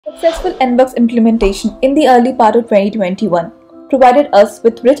Successful NWorks implementation in the early part of 2021 provided us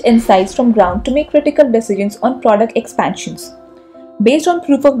with rich insights from ground to make critical decisions on product expansions. Based on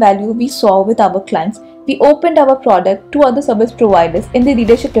proof of value we saw with our clients, we opened our product to other service providers in the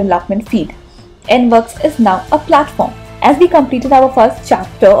leadership development field. NWorks is now a platform. As we completed our first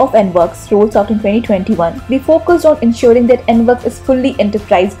chapter of NWorks rolls out in 2021, we focused on ensuring that NWorks is fully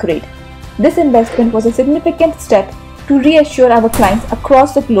enterprise grade. This investment was a significant step to reassure our clients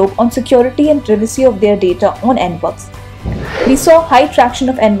across the globe on security and privacy of their data on NWorks. We saw high traction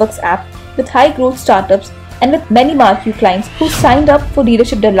of NWorks app with high growth startups and with many marquee clients who signed up for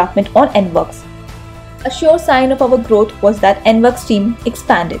leadership development on NWorks. A sure sign of our growth was that NWorks team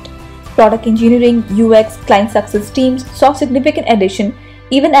expanded. Product engineering, UX, client success teams saw significant addition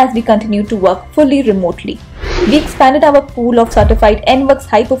even as we continued to work fully remotely. We expanded our pool of certified NWorks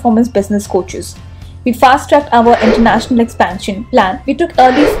high-performance business coaches. We fast-tracked our international expansion plan. We took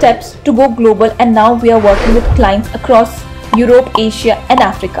early steps to go global, and now we are working with clients across Europe, Asia, and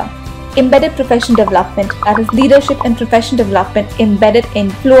Africa. Embedded professional development, that is leadership and professional development embedded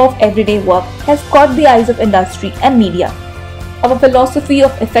in flow of everyday work, has caught the eyes of industry and media. Our philosophy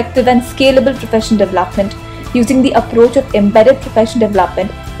of effective and scalable professional development using the approach of embedded professional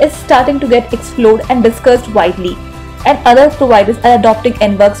development is starting to get explored and discussed widely, and other providers are adopting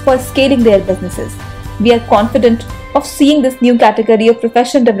NWorks for scaling their businesses. We are confident of seeing this new category of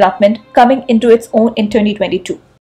professional development coming into its own in 2022.